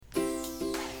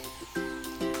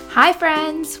Hi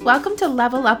friends, welcome to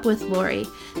Level Up with Lori.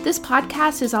 This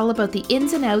podcast is all about the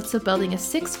ins and outs of building a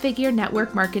six-figure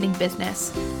network marketing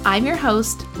business. I'm your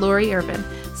host, Lori Irvin,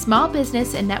 small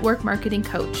business and network marketing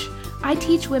coach. I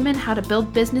teach women how to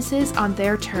build businesses on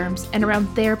their terms and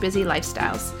around their busy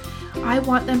lifestyles. I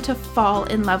want them to fall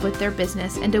in love with their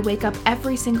business and to wake up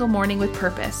every single morning with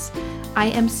purpose. I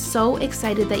am so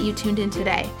excited that you tuned in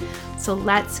today. So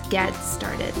let's get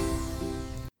started.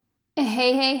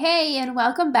 Hey, and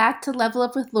welcome back to Level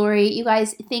Up with Lori. You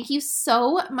guys, thank you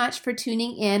so much for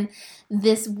tuning in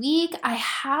this week. I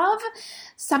have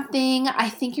something I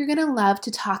think you're going to love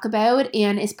to talk about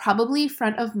and is probably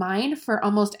front of mind for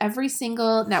almost every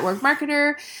single network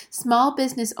marketer, small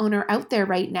business owner out there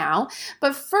right now.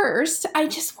 But first, I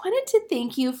just wanted to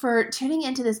thank you for tuning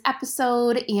into this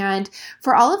episode and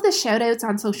for all of the shout outs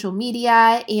on social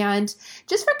media and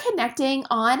just for connecting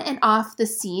on and off the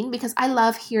scene, because I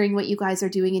love hearing what you guys are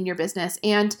doing in your business.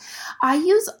 And I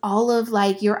use all of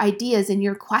your ideas and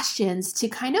your questions to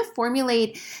kind of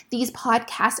formulate these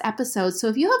podcast episodes. So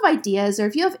if you have ideas or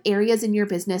if you have areas in your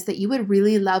business that you would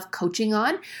really love coaching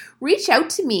on, reach out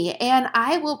to me and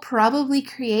I will probably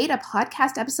create a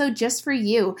podcast episode just for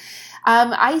you.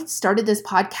 I started this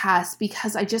podcast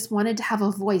because I just wanted to have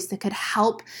a voice that could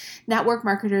help network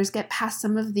marketers get past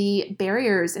some of the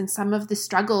barriers and some of the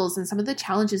struggles and some of the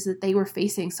challenges that they were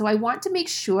facing. So I want to make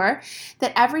sure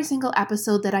that every single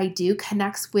episode that I do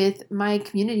connects with my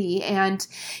community and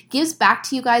gives back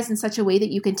to you guys in such a way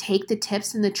that you can take the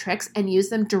tips and the tricks and use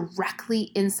them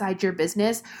directly inside your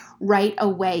business right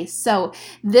away. So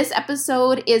this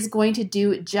episode is going to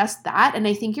do just that. And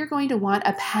I think you're going to want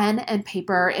a pen and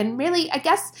paper. And really, I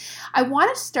guess I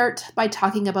want to start by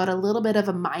talking about a little bit of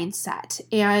a mindset.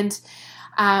 And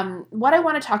what I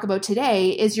want to talk about today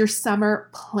is your summer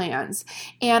plans.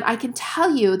 And I can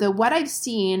tell you that what I've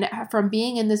seen from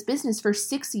being in this business for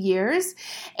 6 years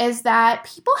is that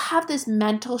people have this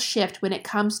mental shift when it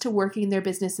comes to working their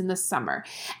business in the summer.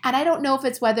 And I don't know if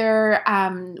it's whether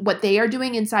what they are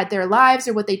doing inside their lives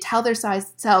or what they tell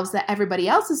themselves that everybody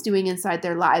else is doing inside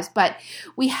their lives, but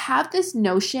we have this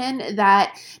notion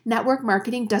that network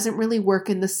marketing doesn't really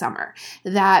work in the summer,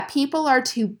 that people are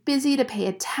too busy to pay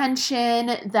attention,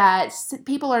 that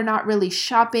people are not really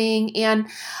shopping. And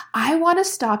I want to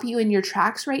stop you in your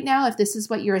tracks right now if this is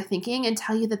what you're thinking and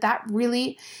tell you that that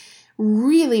really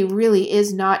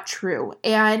is not true.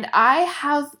 And I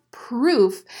have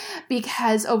proof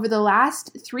because over the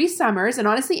last 3 summers, and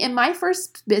honestly, in my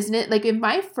first business, in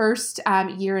my first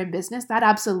year in business, that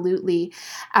absolutely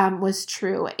was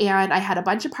true. And I had a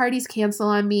bunch of parties cancel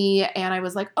on me, and I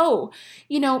was like, oh,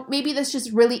 maybe this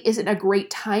just really isn't a great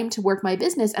time to work my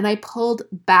business. And I pulled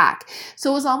back.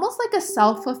 So it was almost like a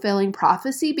self-fulfilling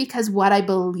prophecy because what I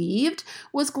believed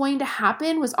was going to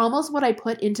happen was almost what I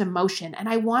put into motion. And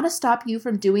I want to stop you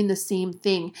from doing the same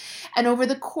thing. And over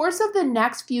the course of the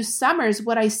next few summers,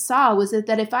 what I saw was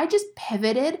that if I just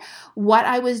pivoted what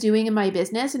I was doing in my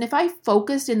business and if I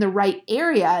focused in the right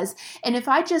areas and if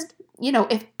I just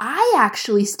if I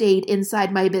actually stayed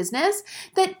inside my business,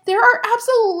 that there are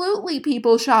absolutely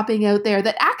people shopping out there,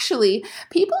 that actually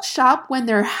people shop when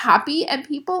they're happy and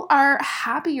people are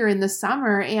happier in the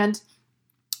summer. And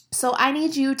so I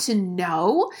need you to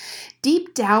know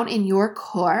deep down in your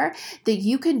core that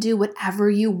you can do whatever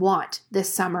you want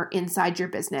this summer inside your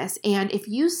business. And if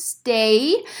you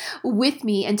stay with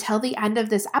me until the end of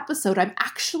this episode, I'm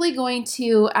actually going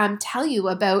to tell you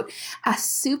about a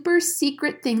super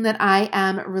secret thing that I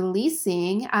am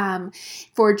releasing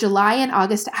for July and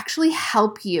August to actually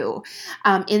help you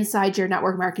inside your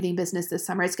network marketing business this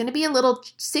summer. It's going to be a little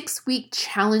 6-week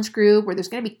challenge group where there's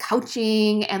going to be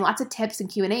coaching and lots of tips and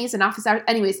Q&As and office hours.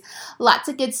 Anyways, lots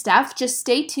of good stuff. Just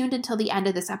stay tuned until the end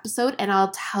of this episode and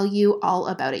I'll tell you all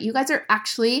about it. You guys are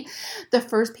actually the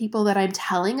first people that I'm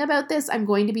telling about this. I'm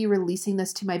going to be releasing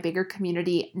this to my bigger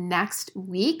community next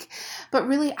week. But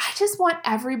really, I just want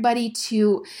everybody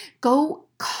to go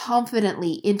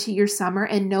confidently into your summer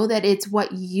and know that it's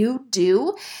what you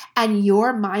do and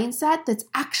your mindset that's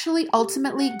actually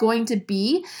ultimately going to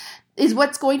be is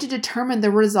what's going to determine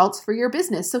the results for your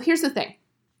business. So here's the thing.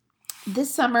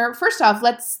 This summer, first off,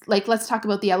 let's talk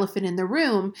about the elephant in the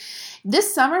room.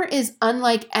 This summer is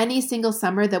unlike any single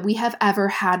summer that we have ever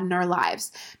had in our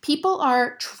lives. People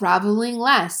are traveling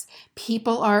less.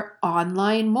 People are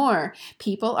online more.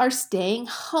 People are staying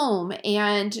home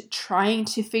and trying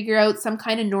to figure out some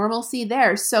kind of normalcy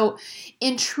there. So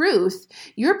in truth,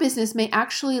 your business may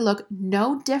actually look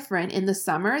no different in the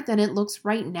summer than it looks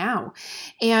right now.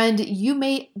 And you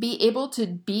may be able to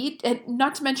beat, and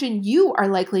not to mention you are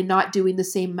likely not not doing the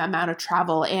same amount of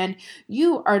travel, and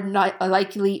you are not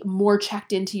likely more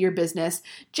checked into your business,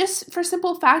 just for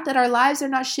simple fact that our lives are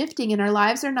not shifting and our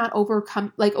lives are not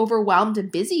overwhelmed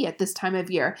and busy at this time of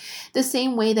year, the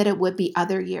same way that it would be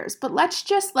other years. But let's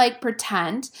just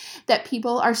pretend that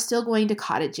people are still going to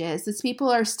cottages, that people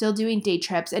are still doing day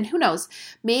trips, and who knows,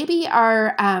 maybe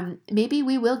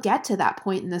we will get to that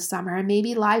point in the summer, and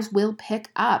maybe lives will pick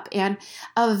up, and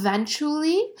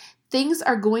eventually things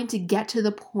are going to get to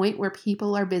the point where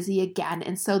people are busy again.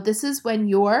 And so this is when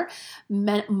your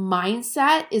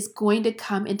mindset is going to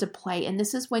come into play. And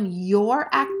this is when your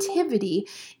activity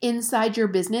inside your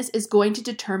business is going to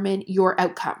determine your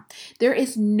outcome. There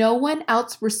is no one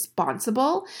else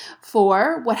responsible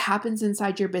for what happens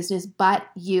inside your business but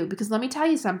you. Because let me tell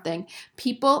you something,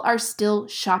 people are still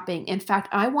shopping. In fact,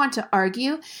 I want to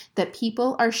argue that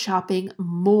people are shopping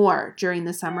more during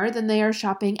the summer than they are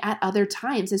shopping at other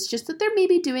times. It's just that they're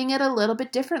maybe doing it a little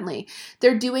bit differently.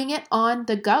 They're doing it on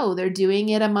the go. They're doing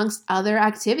it amongst other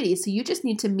activities. So you just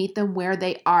need to meet them where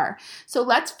they are. So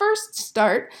let's first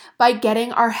start by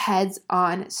getting our heads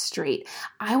on straight.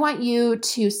 I want you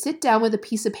to sit down with a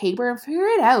piece of paper and figure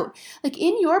it out.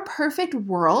 In your perfect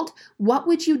world, what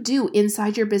would you do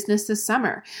inside your business this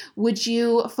summer? Would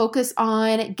you focus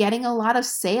on getting a lot of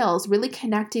sales, really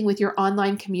connecting with your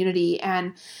online community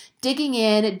and digging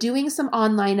in, doing some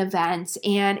online events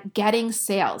and getting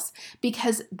sales?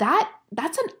 Because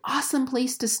that's an awesome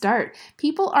place to start.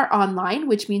 People are online,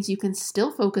 which means you can still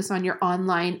focus on your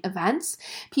online events.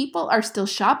 People are still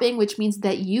shopping, which means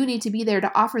that you need to be there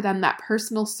to offer them that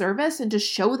personal service and to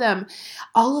show them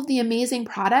all of the amazing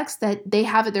products that they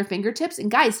have at their fingertips.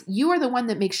 And guys, you are the one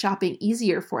that makes shopping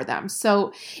easier for them.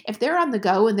 So if they're on the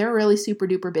go and they're really super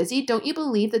duper busy, don't you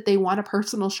believe that they want a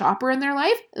personal shopper in their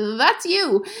life? That's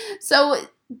you. So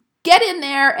get in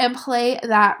there and play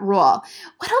that role.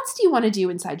 What else do you want to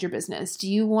do inside your business?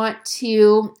 Do you want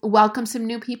to welcome some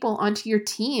new people onto your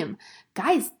team?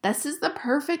 Guys, this is the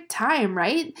perfect time,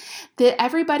 right? That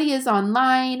everybody is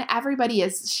online, everybody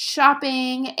is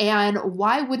shopping, and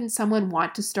why wouldn't someone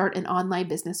want to start an online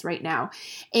business right now?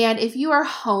 And if you are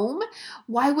home,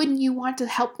 why wouldn't you want to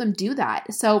help them do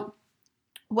that? So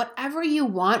whatever you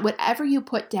want, whatever you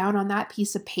put down on that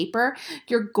piece of paper,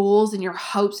 your goals and your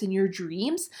hopes and your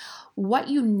dreams, what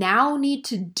you now need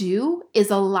to do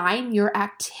is align your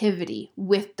activity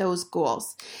with those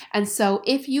goals. And so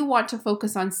if you want to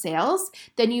focus on sales,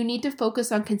 then you need to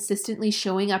focus on consistently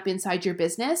showing up inside your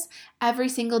business every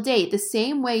single day, the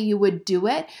same way you would do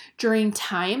it during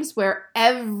times where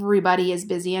everybody is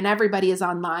busy and everybody is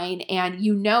online and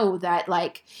you know that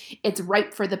it's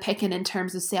ripe for the picking in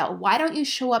terms of sale. Why don't you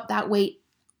show up that way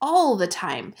all the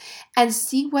time and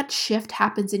see what shift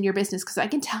happens in your business? Because I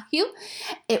can tell you,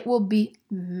 it will be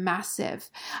massive.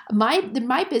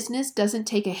 My business doesn't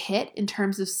take a hit in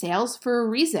terms of sales for a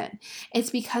reason. It's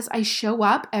because I show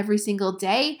up every single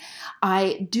day.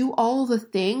 I do all the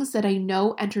things that I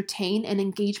know entertain and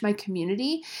engage my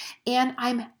community, and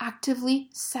I'm actively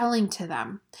selling to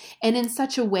them. And in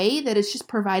such a way that it's just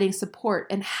providing support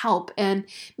and help and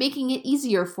making it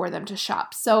easier for them to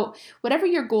shop. So whatever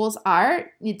your goals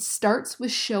are, it starts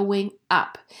with showing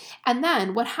up. And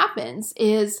then what happens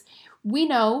is we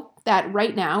know that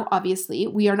right now, obviously,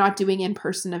 we are not doing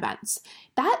in-person events.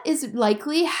 That is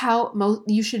likely how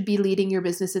you should be leading your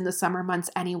business in the summer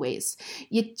months anyways.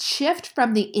 You shift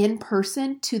from the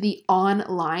in-person to the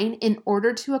online in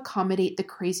order to accommodate the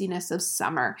craziness of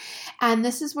summer. And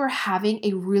this is where having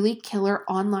a really killer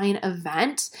online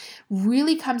event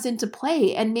really comes into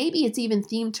play. And maybe it's even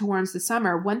themed towards the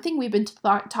summer. One thing we've been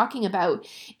talking about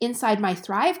inside my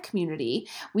Thrive community,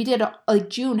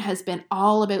 June has been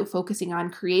all about focusing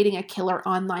on creating a killer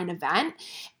online event.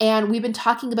 And we've been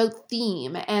talking about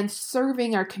theme and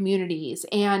serving our communities.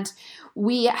 And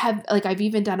we have, I've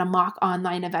even done a mock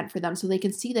online event for them so they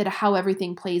can see that how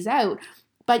everything plays out.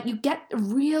 But you get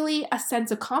really a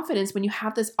sense of confidence when you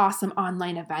have this awesome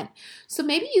online event. So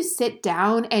maybe you sit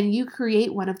down and you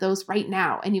create one of those right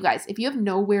now. And you guys, if you have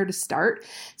nowhere to start,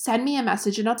 send me a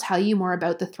message and I'll tell you more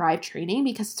about the Thrive training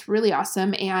because it's really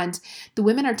awesome. And the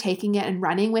women are taking it and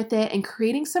running with it and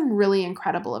creating some really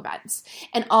incredible events.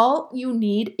 And all you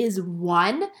need is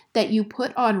one that you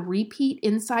put on repeat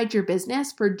inside your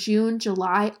business for June,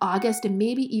 July, August, and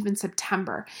maybe even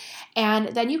September. And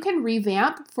then you can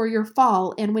revamp for your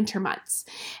fall and winter months.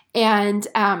 And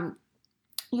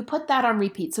you put that on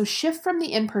repeat. So shift from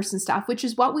the in-person stuff, which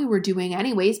is what we were doing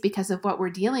anyways because of what we're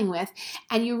dealing with,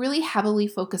 and you really heavily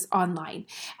focus online.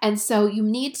 And so you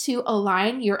need to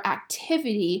align your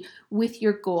activity with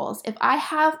your goals. If I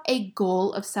have a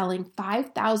goal of selling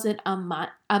 5,000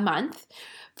 a month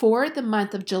for the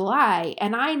month of July,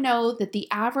 and I know that the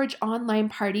average online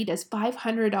party does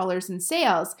 $500 in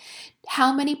sales,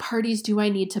 how many parties do I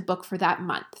need to book for that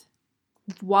month?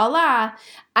 Voila,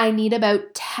 I need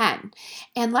about 10.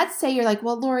 And let's say you're like,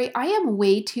 well, Lori, I am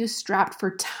way too strapped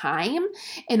for time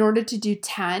in order to do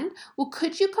 10. Well,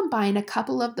 could you combine a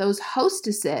couple of those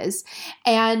hostesses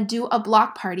and do a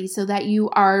block party so that you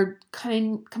are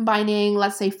combining,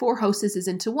 let's say, 4 hostesses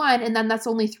into one, and then that's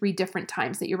only 3 different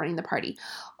times that you're running the party?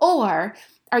 Or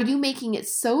are you making it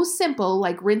so simple,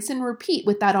 like rinse and repeat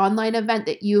with that online event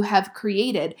that you have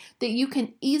created, that you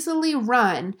can easily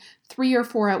run 3 or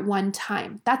 4 at one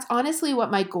time? That's honestly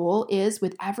what my goal is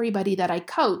with everybody that I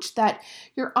coach, that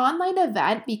your online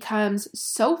event becomes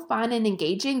so fun and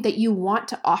engaging that you want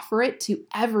to offer it to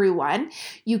everyone.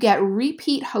 You get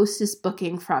repeat hostess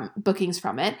bookings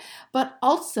from it, but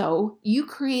also you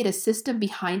create a system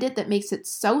behind it that makes it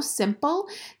so simple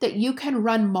that you can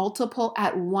run multiple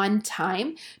at one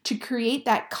time to create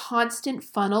that constant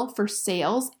funnel for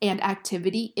sales and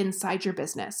activity inside your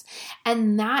business.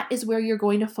 And that is where you're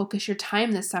going to focus your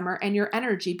time this summer and your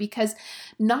energy, because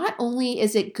not only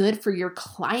is it good for your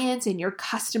clients and your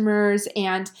customers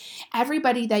and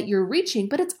everybody that you're reaching,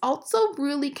 but it's also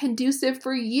really conducive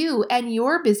for you and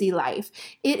your busy life.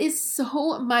 It is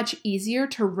so much easier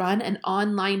to run an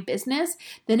online business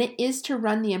than it is to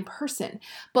run the in-person.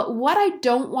 But what I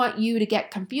don't want you to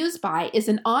get confused by is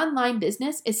an online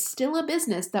business is still a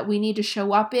business that we need to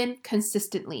show up in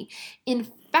consistently. In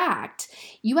fact,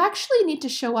 you actually need to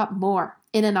show up more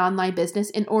in an online business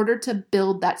in order to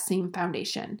build that same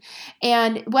foundation.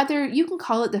 And whether you can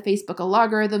call it the Facebook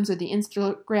algorithms or the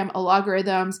Instagram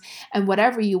algorithms and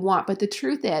whatever you want, but the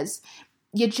truth is,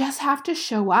 you just have to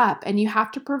show up and you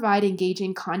have to provide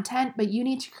engaging content, but you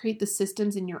need to create the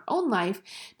systems in your own life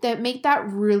that make that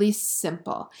really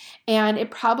simple. And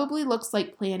it probably looks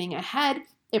like planning ahead.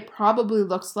 It probably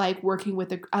looks like working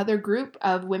with another group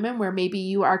of women where maybe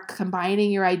you are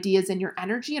combining your ideas and your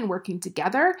energy and working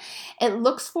together. It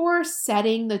looks for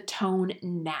setting the tone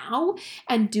now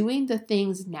and doing the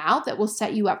things now that will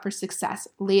set you up for success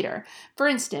later. For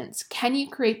instance, can you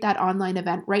create that online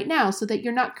event right now so that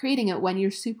you're not creating it when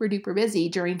you're super duper busy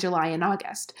during July and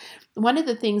August? One of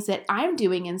the things that I'm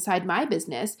doing inside my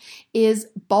business is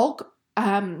bulk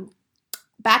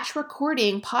batch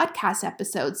recording podcast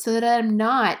episodes so that I'm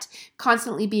not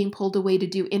constantly being pulled away to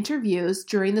do interviews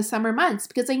during the summer months,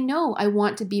 because I know I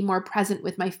want to be more present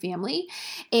with my family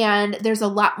and there's a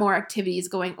lot more activities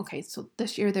going. Okay, so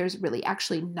this year there's really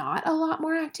actually not a lot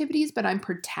more activities, but I'm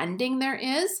pretending there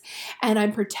is, and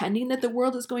I'm pretending that the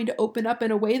world is going to open up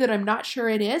in a way that I'm not sure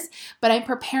it is, but I'm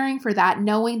preparing for that,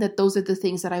 knowing that those are the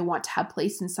things that I want to have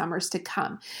place in summers to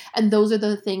come. And those are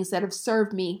the things that have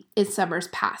served me in summers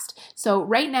past.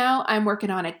 So right now, I'm working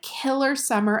on a killer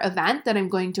summer event that I'm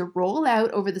going to roll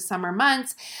out over the summer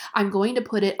months. I'm going to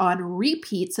put it on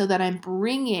repeat so that I'm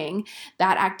bringing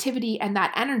that activity and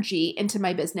that energy into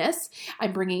my business.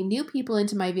 I'm bringing new people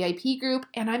into my VIP group,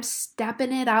 and I'm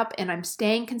stepping it up, and I'm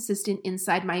staying consistent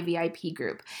inside my VIP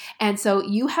group. And so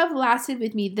you have lasted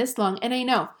with me this long, and I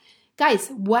know, guys,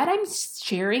 what I'm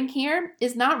sharing here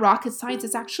is not rocket science.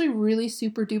 It's actually really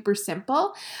super duper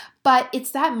simple, but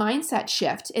it's that mindset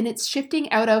shift, and it's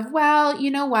shifting out of, well, you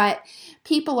know what?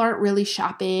 People aren't really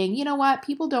shopping. You know what?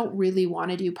 People don't really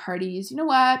want to do parties. You know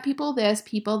what? People this,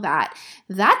 people that.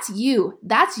 That's you.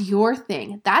 That's your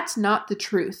thing. That's not the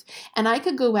truth. And I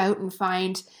could go out and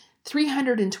find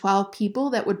 312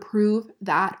 people that would prove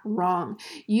that wrong.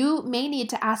 You may need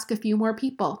to ask a few more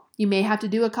people. You may have to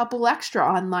do a couple extra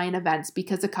online events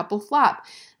because a couple flop.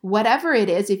 Whatever it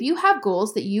is, if you have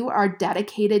goals that you are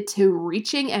dedicated to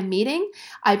reaching and meeting,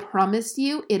 I promise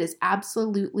you it is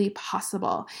absolutely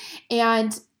possible.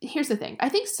 And here's the thing. I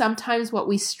think sometimes what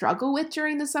we struggle with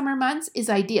during the summer months is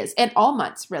ideas, and all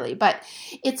months really, but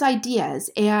it's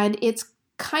ideas, and it's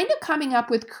kind of coming up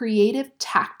with creative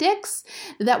tactics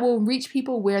that will reach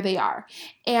people where they are.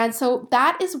 And so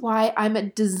that is why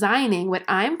I'm designing what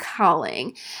I'm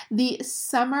calling the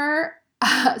Sizzling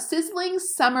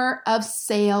Summer of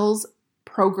Sales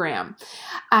program.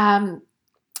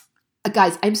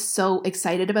 Guys, I'm so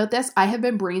excited about this. I have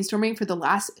been brainstorming for the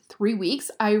last 3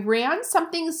 weeks. I ran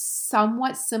something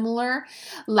somewhat similar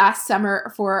last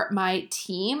summer for my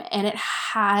team, and it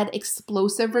had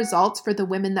explosive results for the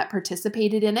women that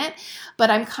participated in it.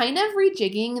 But I'm kind of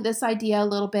rejigging this idea a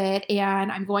little bit,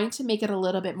 and I'm going to make it a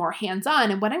little bit more hands-on.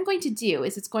 And what I'm going to do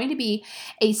is it's going to be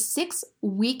a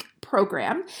 6-week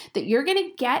program that you're going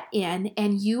to get in,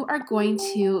 and you are going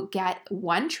to get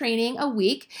one training a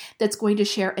week that's going to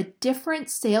share a different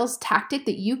sales tactic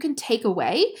that you can take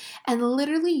away and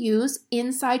literally use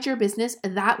inside your business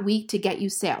that week to get you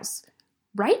sales.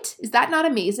 Right? Is that not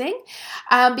amazing?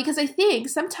 Because I think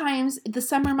sometimes the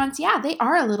summer months, they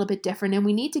are a little bit different and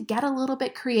we need to get a little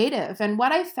bit creative. And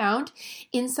what I found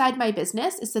inside my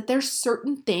business is that there's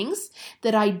certain things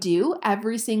that I do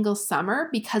every single summer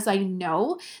because I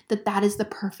know that that is the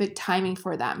perfect timing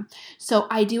for them. So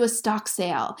I do a stock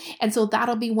sale. And so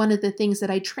that'll be one of the things that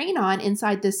I train on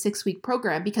inside this 6-week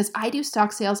program because I do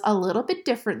stock sales a little bit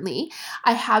differently.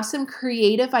 I have some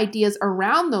creative ideas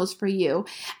around those for you,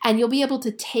 and you'll be able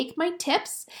to take my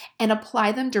tips and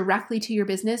apply them directly to your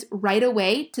business right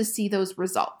away to see those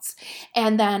results.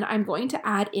 And then I'm going to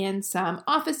add in some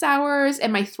office hours,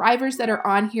 and my thrivers that are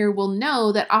on here will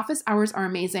know that office hours are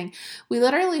amazing. We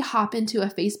literally hop into a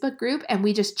Facebook group and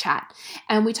we just chat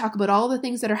and we talk about all the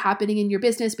things that are happening in your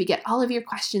business. We get all of your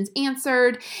questions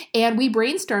answered and we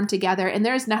brainstorm together. And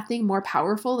there's nothing more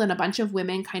powerful than a bunch of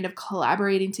women kind of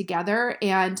collaborating together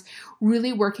and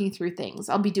really working through things.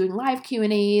 I'll be doing live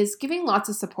Q&As, giving lots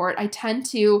of support. I tend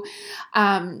to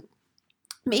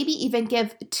maybe even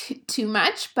give too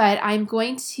much, but I'm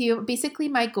going to, basically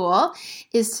my goal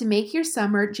is to make your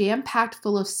summer jam-packed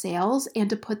full of sales and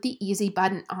to put the easy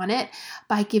button on it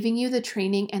by giving you the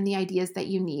training and the ideas that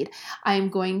you need. I'm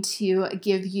going to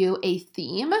give you a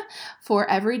theme for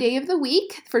every day of the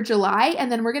week for July,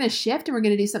 and then we're going to shift and we're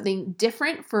going to do something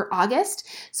different for August.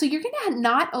 So you're going to,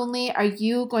 not only are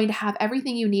you going to have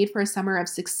everything you need for a summer of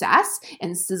success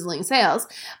and sizzling sales,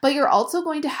 but you're also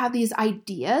going to have these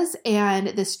ideas and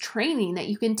this training that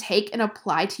you can take and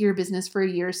apply to your business for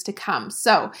years to come.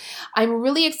 So I'm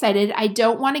really excited. I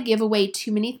don't want to give away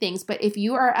too many things, but if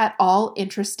you are at all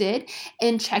interested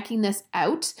in checking this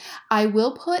out, I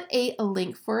will put a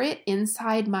link for it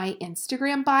inside my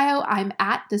Instagram bio. I'm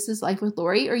at This Is Life with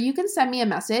Lori, or you can send me a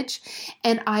message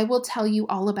and I will tell you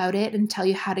all about it and tell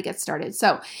you how to get started.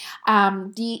 So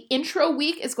the intro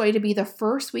week is going to be the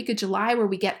first week of July where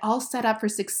we get all set up for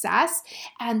success.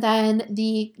 And then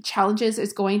the challenges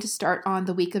is going to start on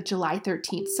the week of July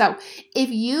 13th. So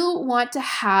if you want to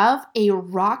have a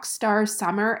rock star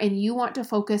summer and you want to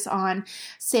focus on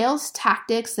sales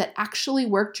tactics that actually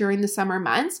work during the summer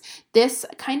months, this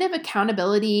kind of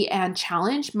accountability and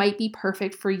challenge might be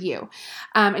perfect for you.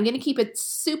 I'm going to keep it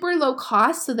super low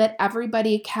cost so that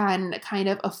everybody can kind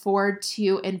of afford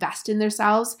to invest in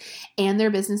themselves and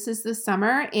their businesses this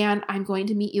summer. And I'm going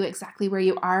to meet you exactly where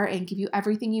you are and give you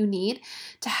everything you need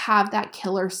to have that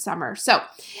killer summer. So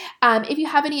if you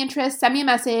have any interest, send me a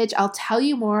message. I'll tell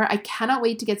you more. I cannot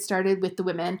wait to get started with the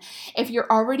women. If you're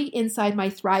already inside my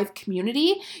Thrive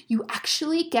community, you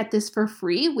actually get this for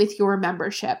free with your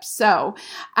membership. So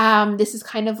this is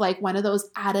kind of like one of those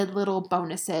added little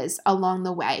bonuses along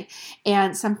the way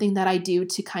and something that I do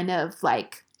to kind of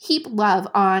like heap love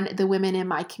on the women in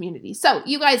my community. So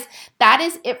you guys, that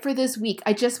is it for this week.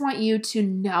 I just want you to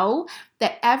know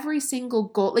that every single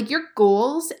goal, like your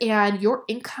goals and your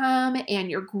income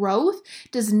and your growth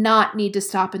does not need to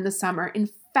stop in the summer. In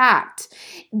fact,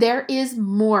 there is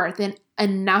more than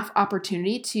enough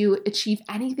opportunity to achieve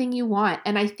anything you want.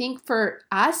 And I think for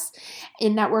us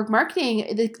in network marketing,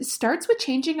 it starts with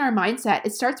changing our mindset.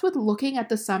 It starts with looking at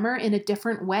the summer in a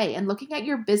different way and looking at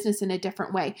your business in a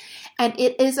different way. And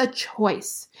it is a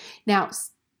choice. Now,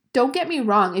 don't get me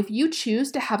wrong. If you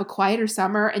choose to have a quieter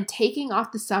summer and taking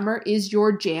off the summer is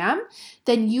your jam,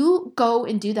 then you go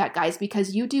and do that, guys,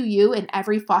 because you do you in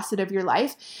every facet of your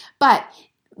life. But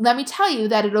let me tell you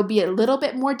that it'll be a little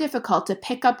bit more difficult to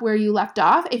pick up where you left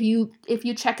off if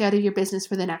you check out of your business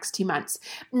for the next 2 months.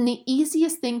 And the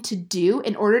easiest thing to do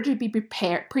in order to be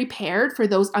prepared for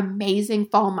those amazing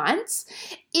fall months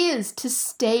is to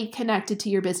stay connected to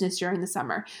your business during the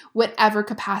summer, whatever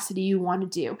capacity you want to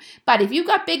do. But if you've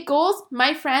got big goals,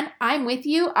 my friend, I'm with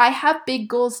you. I have big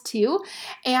goals too.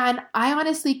 And I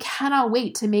honestly cannot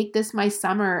wait to make this my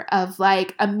summer of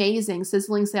like amazing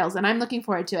sizzling sales. And I'm looking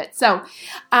forward to it. So,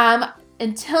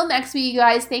 until next week, you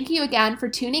guys, thank you again for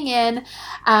tuning in.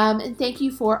 And thank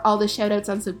you for all the shout outs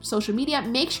on social media.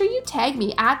 Make sure you tag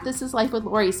me at This Is Life with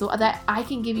Lori so that I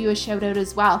can give you a shout out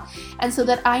as well. And so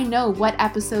that I know what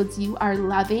episodes you are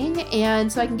loving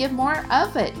and so I can give more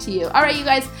of it to you. All right, you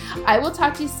guys, I will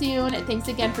talk to you soon. Thanks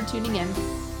again for tuning in.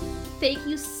 Thank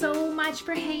you so much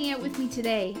for hanging out with me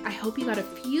today. I hope you got a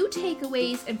few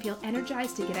takeaways and feel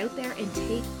energized to get out there and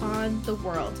take on the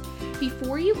world.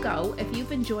 Before you go, if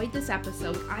you've enjoyed this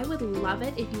episode, I would love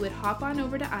it if you would hop on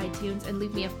over to iTunes and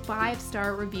leave me a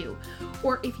 5-star review.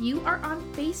 Or if you are on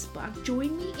Facebook,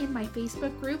 join me in my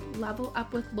Facebook group, Level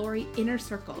Up with Lori Inner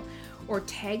Circle. Or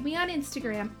tag me on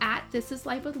Instagram at This Is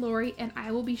Life with Lori, and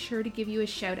I will be sure to give you a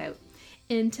shout out.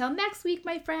 Until next week,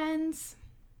 my friends.